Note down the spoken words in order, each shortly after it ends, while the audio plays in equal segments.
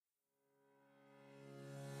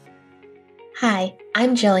Hi,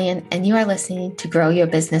 I'm Jillian, and you are listening to Grow Your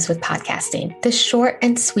Business with Podcasting. This short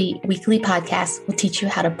and sweet weekly podcast will teach you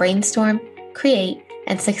how to brainstorm, create,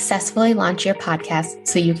 and successfully launch your podcast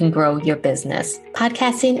so you can grow your business.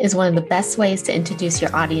 Podcasting is one of the best ways to introduce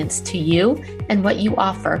your audience to you and what you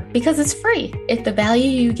offer because it's free. If the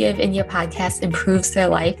value you give in your podcast improves their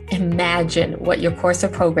life, imagine what your course or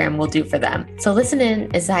program will do for them. So listen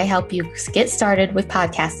in as I help you get started with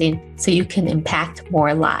podcasting so you can impact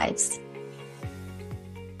more lives.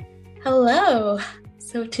 Hello.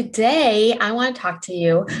 So today I want to talk to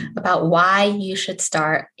you about why you should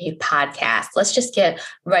start a podcast. Let's just get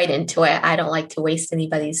right into it. I don't like to waste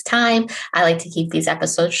anybody's time. I like to keep these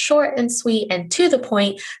episodes short and sweet and to the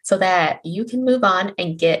point so that you can move on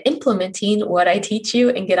and get implementing what I teach you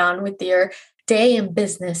and get on with your day in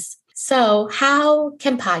business. So how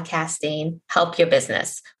can podcasting help your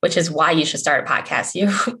business? Which is why you should start a podcast. You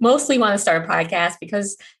mostly want to start a podcast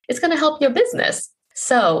because it's going to help your business.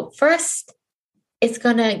 So first, it's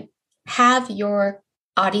going to have your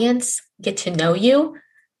audience get to know you,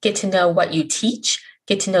 get to know what you teach,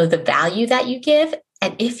 get to know the value that you give.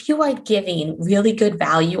 And if you are giving really good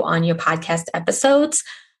value on your podcast episodes,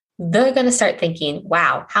 they're going to start thinking,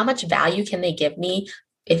 wow, how much value can they give me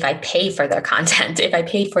if I pay for their content, if I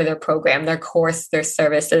pay for their program, their course, their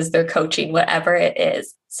services, their coaching, whatever it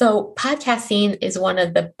is. So podcasting is one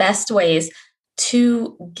of the best ways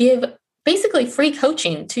to give basically free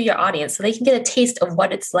coaching to your audience so they can get a taste of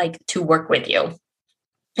what it's like to work with you.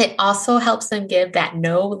 It also helps them give that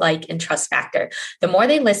know, like, and trust factor. The more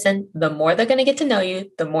they listen, the more they're going to get to know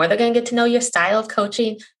you, the more they're going to get to know your style of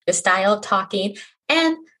coaching, your style of talking,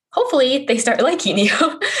 and hopefully they start liking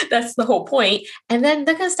you. That's the whole point. And then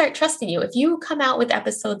they're going to start trusting you. If you come out with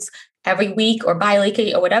episodes every week or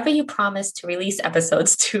bi-weekly or whatever you promise to release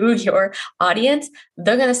episodes to your audience,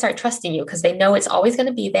 they're going to start trusting you because they know it's always going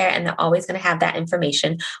to be there and they're always going to have that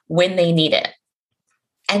information when they need it.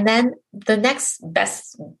 And then the next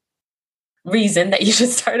best reason that you should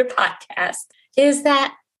start a podcast is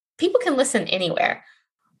that people can listen anywhere.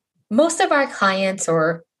 Most of our clients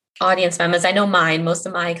or audience members, I know mine, most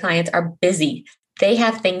of my clients are busy. They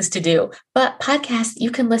have things to do. But podcasts, you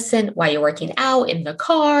can listen while you're working out, in the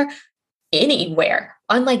car, anywhere.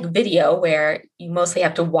 Unlike video, where you mostly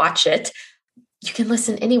have to watch it, you can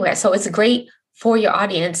listen anywhere. So it's great for your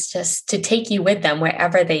audience just to take you with them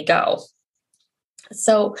wherever they go.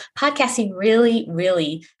 So podcasting really,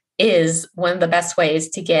 really is one of the best ways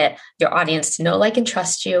to get your audience to know, like, and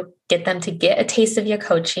trust you, get them to get a taste of your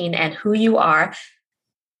coaching and who you are,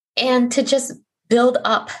 and to just build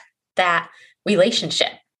up that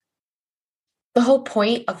relationship. The whole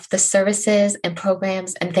point of the services and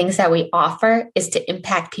programs and things that we offer is to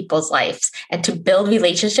impact people's lives and to build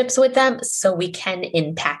relationships with them so we can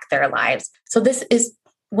impact their lives. So this is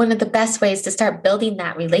one of the best ways to start building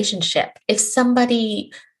that relationship. If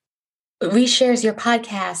somebody reshares your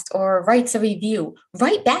podcast or writes a review,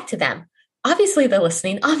 write back to them. Obviously they're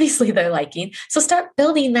listening, obviously they're liking. So start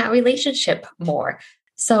building that relationship more.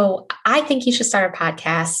 So I think you should start a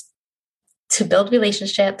podcast to build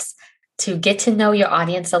relationships, to get to know your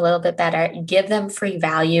audience a little bit better, give them free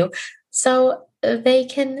value so they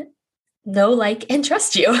can know, like, and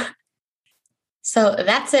trust you. So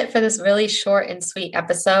that's it for this really short and sweet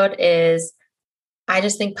episode. I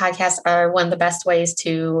just think podcasts are one of the best ways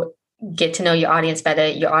to get to know your audience better.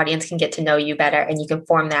 Your audience can get to know you better and you can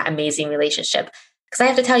form that amazing relationship. Because I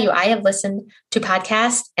have to tell you, I have listened to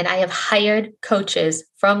podcasts and I have hired coaches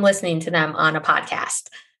from listening to them on a podcast.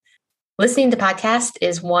 Listening to podcasts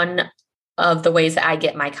is one of the ways that I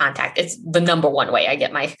get my contact. It's the number one way I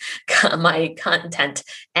get my content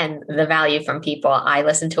and the value from people. I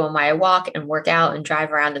listen to them while I walk and work out and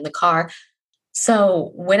drive around in the car.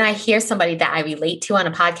 So when I hear somebody that I relate to on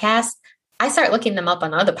a podcast, I start looking them up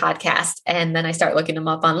on other podcasts, and then I start looking them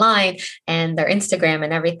up online and their Instagram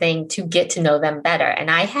and everything to get to know them better. And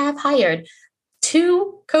I have hired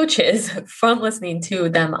 2 coaches from listening to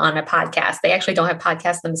them on a podcast. They actually don't have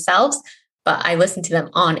podcasts themselves, but I listen to them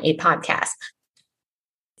on a podcast.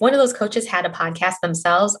 One of those coaches had a podcast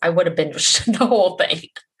themselves, I would have binged the whole thing.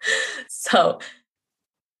 So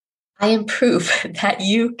I am proof that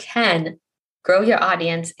you can grow your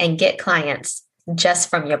audience and get clients just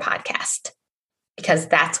from your podcast, because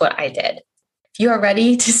that's what I did. If you are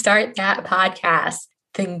ready to start that podcast,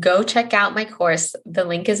 then go check out my course. The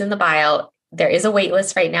link is in the bio. There is a wait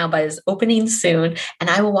list right now, but it's opening soon. And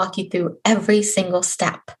I will walk you through every single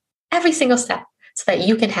step, so that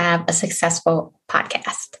you can have a successful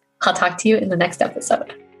podcast. I'll talk to you in the next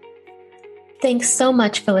episode. Thanks so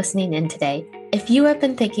much for listening in today. If you have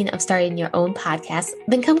been thinking of starting your own podcast,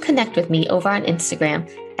 then come connect with me over on Instagram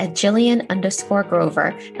at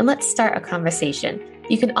Jillian_Grover and let's start a conversation.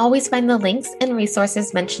 You can always find the links and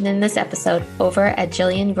resources mentioned in this episode over at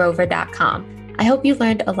JillianGrover.com. I hope you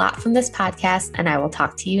learned a lot from this podcast, and I will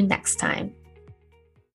talk to you next time.